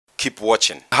Keep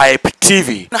watching. Hype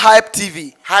TV. Hype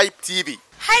TV. Hype TV.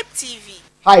 Hype TV.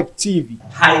 Hype TV.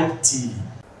 Hype TV.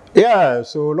 Yeah,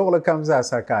 so logo comes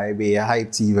as a kai be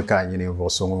Hype TV kan you know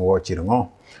so watch it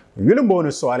ngo. Yulu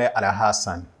bonus so ale ala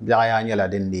Hassan. Biya nyala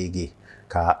den legi.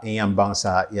 Ka iyan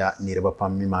bangsa ya nirba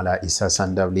pam mi mala isa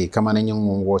sandabli kama na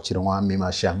yung watch ngo mi ma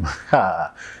sham.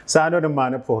 Sa ano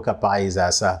naman po ka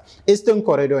paiza sa Eastern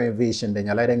Corridor Invasion den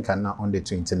yala den kana on the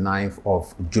 29th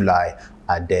of July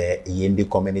at the Yendi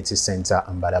Community Center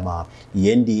Mbadama.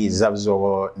 Yendi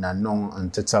Zabzo na non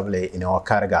antetable in our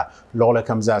carga. Lola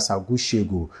kamza sa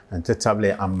gushegu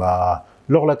antetable amba.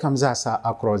 Lola kamza sa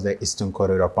across the Eastern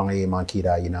Corridor pangaye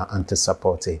mankira ina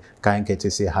antesapote. Kainke to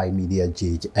say High Media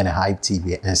Jage and Hype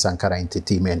TV and Sankara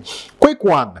Entertainment. Quick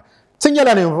one.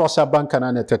 Tinyala ni Rosa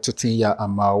Bankana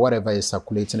Netatiya whatever is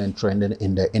circulating and trending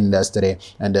in the industry.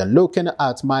 And then looking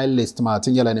at my list,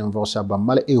 Tinyala ni Rosa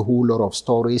Bamale a whole lot of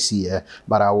stories here.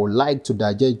 But I would like to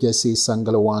digest just a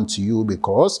single one to you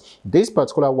because this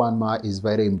particular one is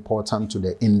very important to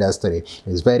the industry.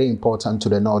 It's very important to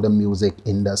the northern music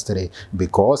industry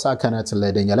because I cannot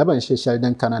let the Yalaban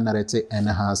Sheldon Kana narrative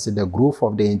enhance the growth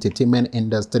of the entertainment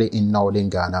industry in northern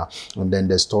Ghana. And then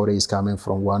the story is coming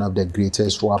from one of the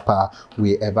greatest rapper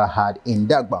we ever had in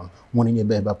Dagbang. Muninye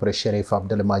beba pre Sheriff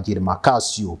Abdelmajid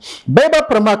Maccasio. Beba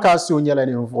pre Maccasio nyala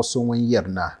ni mfoso 1 year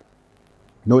na.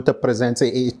 Not present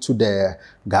it to the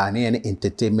Ghanaian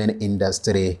entertainment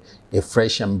industry a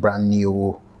fresh and brand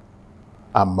new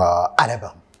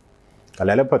album.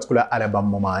 Kalala particular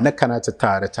album mama na kana ta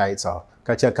title.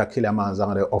 Kacha kakila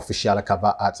manzang the official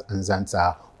cover art and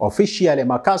zanta. Officially,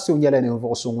 Maccasio nyele ni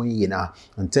mvoso mwina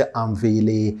nte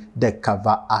unveil the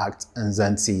cover art and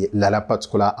zanti lala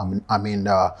particular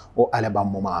o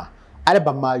album mama.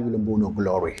 Album ma yulimbuno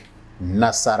Glory.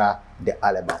 Nasara the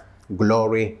album.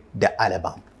 Glory the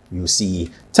album. You see,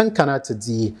 tankana to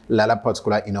di lala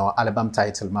particular album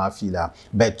title ma fila.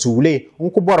 But tule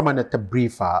unko borma na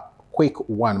briefer. Quick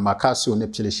one, Maccasio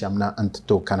nepchile shamna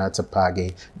anto kanata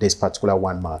page this particular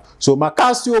one ma. So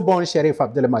Maccasio born Sheriff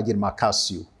Abdelmajid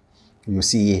Maccasio. You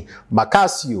see,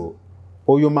 Maccasio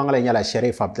o yu mangala nyala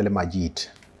Sheriff Abdelmajid.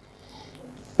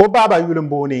 O baba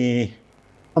yulumboni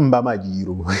mba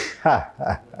majiru.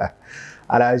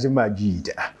 Alaji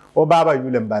Majid. O baba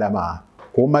yulumbalama.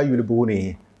 Koma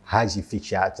yuluboni Haji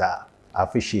Fichata.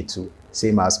 Afishitu.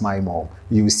 Same as my mom.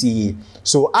 You see,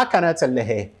 so I cannot tell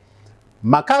her.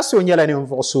 Maccasio nyala ni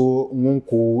mvoso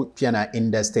ngunku piana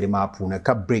industry mapuna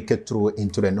ka break through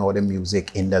into the northern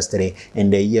music industry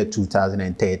in the year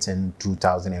 2013,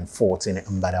 2014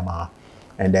 Mbadama.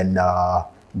 And then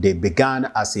they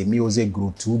began as a music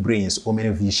group, Two Brains,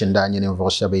 Omeni Vision Daniel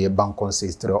Voshabe bank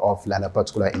consisted of Lala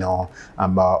particular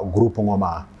group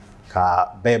ngoma.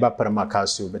 Ka beba per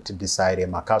Maccasio but decided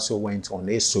Maccasio went on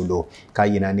a solo ka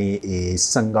yinani a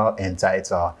single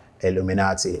entitled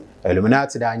Illuminati.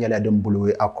 Illuminati Daniel Adam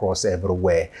blew across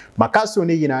everywhere. Maccasio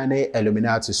ni yinane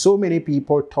Illuminati. So many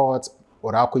people thought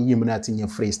Orako Illuminati in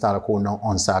freestyle kono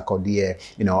on sako die,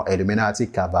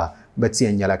 Illuminati cover. But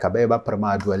yala kabeba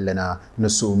permadwell lena no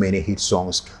so many hit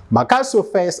songs.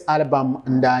 Maccasio first album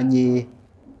ndanye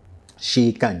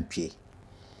She Kanpi.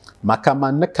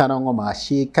 Makaman na kanongo ma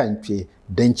She Kanpi.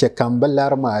 Denche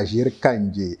kambalar ma jir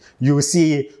kanje. You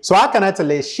see, so I cannot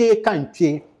tell you She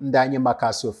Kanpi ndanye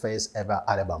Maccasio first ever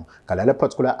album. Kalala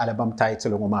particular album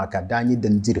title ngomaka danyi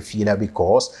dendir fila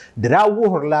because dra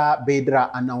wuhla bedra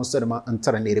announcer ma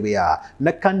antranirbeya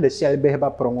na kanda shell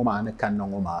beheba prongoma na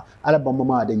kanongoma album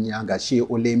ma de nyanga she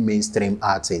ole mainstream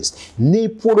artist ni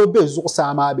polo bezo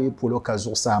sama be polo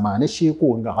kazo sama na she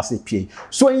ko ngase pie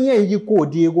so yen yi ko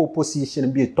Diego position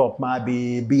be top ma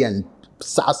be bien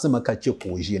sasama kache ko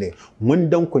jire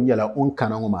mundan kunyala on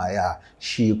kanongoma ya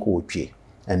she ko pie.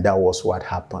 And that was what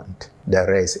happened. The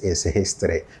rest is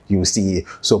history. You see.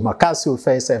 So Maccasio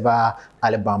first ever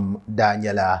album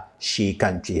Daniela She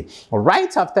Country.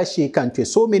 Right after She Country,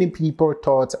 so many people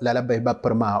thought Lala Beba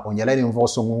Perma on Yala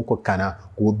Invoso Munko Kana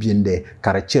go biende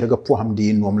Karachirga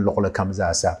Puhamdi Nom Lola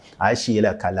Kamzasa. I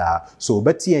Sheila Kala. So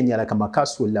Betty and Yala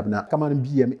Maccasio Labna come on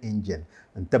BM engine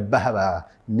and Tabahaba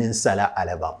Ninsala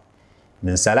album.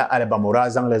 Ninsala album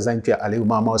Razang Lazantia Aliu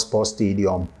Mama Sports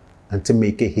Stadium and to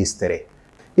make a history.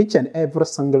 Each and every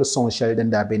single song Sheldon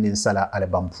Dabe Ninsala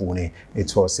album Pune,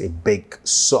 it was a big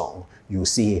song. You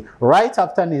see, right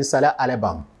after Ninsala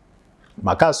album,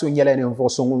 Maccasio nyala ni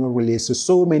mfoso release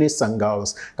so many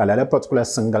singles. Kalala particular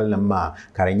single nama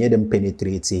karenye dem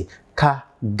penetrate ka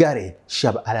gare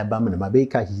shab album nama be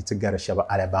ka hit gare shab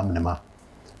album nama.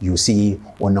 You see,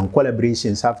 on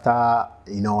collaborations after,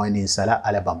 in Insala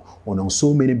album, on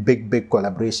so many big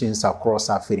collaborations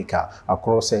across Africa,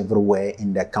 across everywhere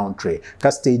in the country.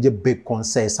 Stage big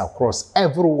concerts across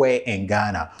everywhere in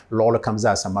Ghana. Lola comes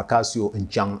as a Maccasio and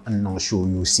Jang and non show.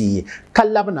 You see,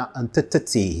 Kalabana and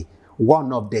Tete,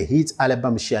 one of the hit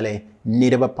album Shelley,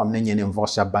 Nidaba Pamanian and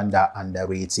Vosha Banda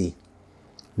underrated.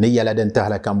 Ne yala den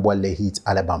tahala kambwale hit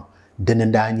album.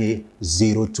 Denendanye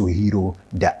 0 to Hero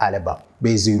the album.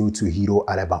 Be 0 to Hero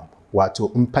album. Wato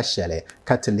mpashele,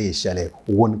 katele shele,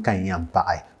 won kanyam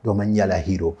pae. Doman yala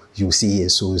hero. You see,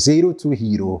 so 0 to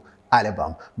Hero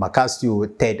album.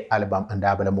 Maccasio third album and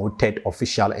Abalamo third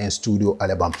official and studio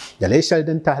album. Yale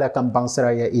Sheldon Tahla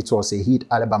Kambangsaraya, it was a hit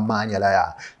album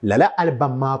manyalaya. Lala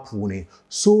album mapune.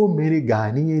 So many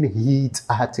Ghanaian hit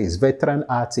artists, veteran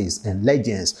artists and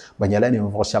legends. Banyalani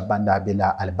Vosha Banda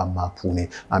Bila album mapune.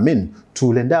 Amen.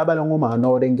 Tulenda Balangoma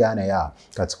Northern Ghana ya.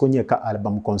 Katkunyaka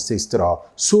album consists of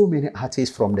so many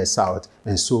artists from the south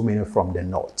and so many from the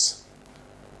north.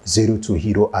 0 to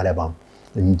Hero album.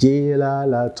 Njela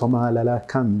la toma la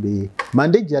kambe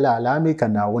mande jala la me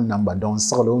kana won number don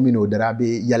solo mino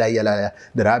darabe yala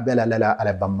darabe la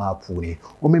album pune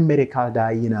o me medical da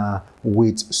yina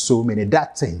with so many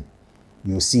that thing.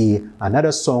 You see,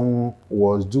 another song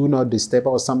was Do Not Disturb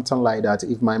or something like that,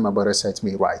 if my brother set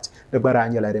me right. The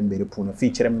Baranya Lademberi Pune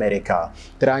featuring America,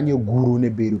 Tranyo Guru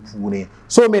Neberi Pune.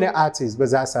 So many artists,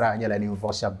 Bazasaranya Lanim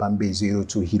Vosha Bambe 0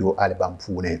 to Hero album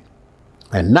Pune.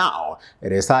 And now,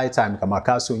 it is high time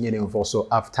Maccasio also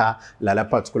after Lala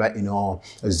particular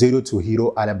 0 to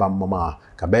Hero album mama.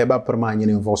 Kabeba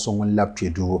permanent also one lap to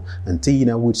do and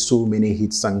Tina with so many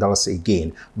hit singles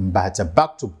again. But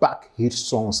back-to-back hit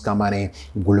songs kamane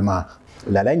Gulma.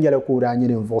 Lala Nyala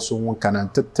Kuranyan also one can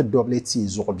double T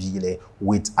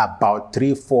with about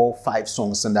 3, 4, 5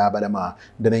 songs and Abadama.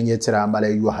 Then Yetera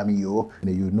Malay Yohamio,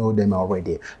 you know them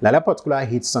already. Lala particular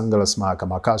hit singles mark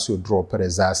Maccasio drop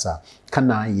Perezasa.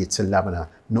 Kana Yetelabana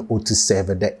no to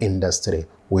serve the industry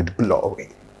with glory.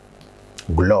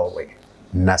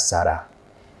 Nasara.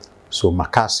 So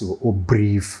Maccasio a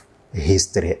brief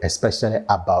history, especially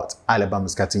about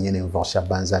albums cutting in Vosha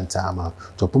Banzantama.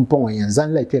 To Pumpong and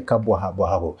Zanla Peka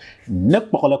Bohabo.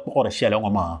 Nekpokole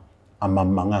Shaloma.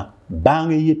 Amamanga.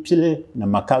 Bang ye pile na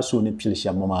Maccasio ne pile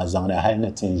Shamama Zanga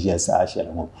Hina 10 years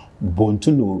Ashalamo.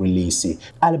 Bontu no release.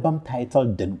 Album title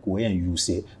Den go and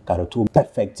use Karoto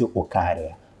Perfect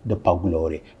Okare. The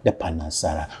Paglory, the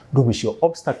Panasara. Do we show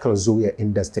obstacles Zoya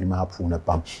industry mapuna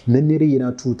pam. Neniri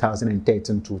in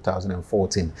 2013,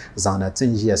 2014. Zana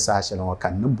 10 years Ashalon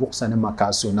can no books and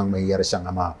Maccasio nang may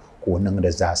yershangama ko nang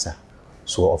desasa.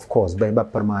 So of course, Baba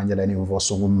Permanja and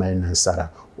Invoson men and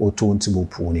Sarah or Tontibu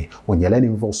Puni. When you're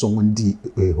learning for someone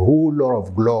a whole lot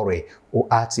of glory or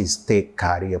artists take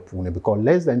career Pune because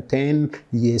less than 10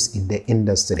 years in the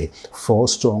industry, 4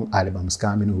 strong albums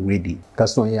coming ready.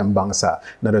 Kaston Yambangsa,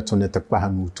 Nara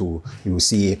Tonetapahamutu, you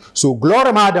see. So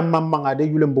glory madam Mamanga, the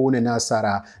Yulambone and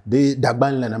Sarah, the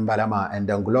Dagbanlan and Balama, and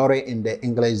then glory in the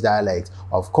English dialect.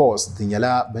 Of course, the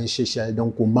Yala Benshisha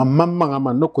Donku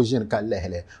Mamma no Kojin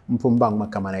Kalehele, Mpumbang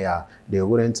Makamanaya. There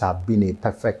wouldn't have been a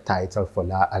perfect title for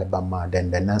La Alabama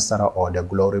than the Nasara or the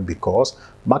Glory because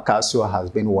Maccasio has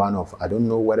been one of, I don't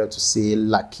know whether to say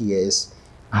luckiest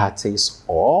artists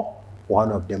or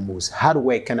one of the most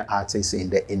hardworking artists in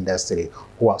the industry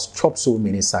who has chopped so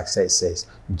many successes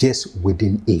just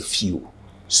within a few.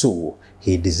 So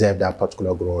he deserved that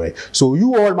particular glory. So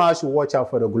you all must watch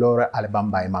out for the Glory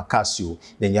album by Maccasio.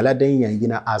 Then yala den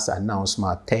yangina as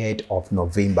announcement 3rd of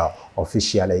November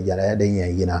officially yala den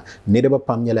yangina. Nedeba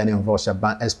pam yala ne vosha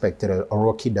ban expected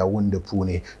Rocky da won the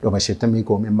Pune. Do ma shetami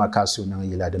ko me Maccasio nang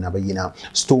yala de nabayina.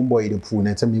 Stoneboy de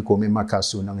Pune tami ko me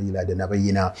Maccasio nang yala de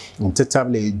nabayina.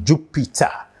 Tetable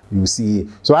Jupiter. You see,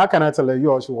 so I cannot tell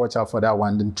you also watch out for that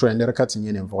one. The trend cutting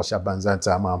in Vosha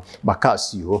Banzanta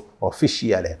Maccasio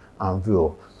officially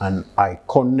unveil an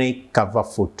iconic cover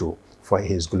photo for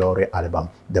his Glory album,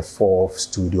 the 4th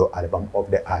studio album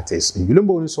of the artist.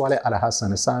 Yulumbo Swale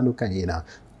Alhassan Sandu Kanyina,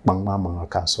 Bangma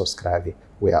can subscribe.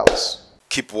 We out.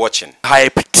 Keep watching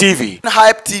Hype TV.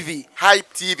 Hype TV.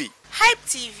 Hype TV. Hype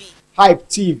TV. Hype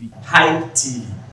TV. Hype TV.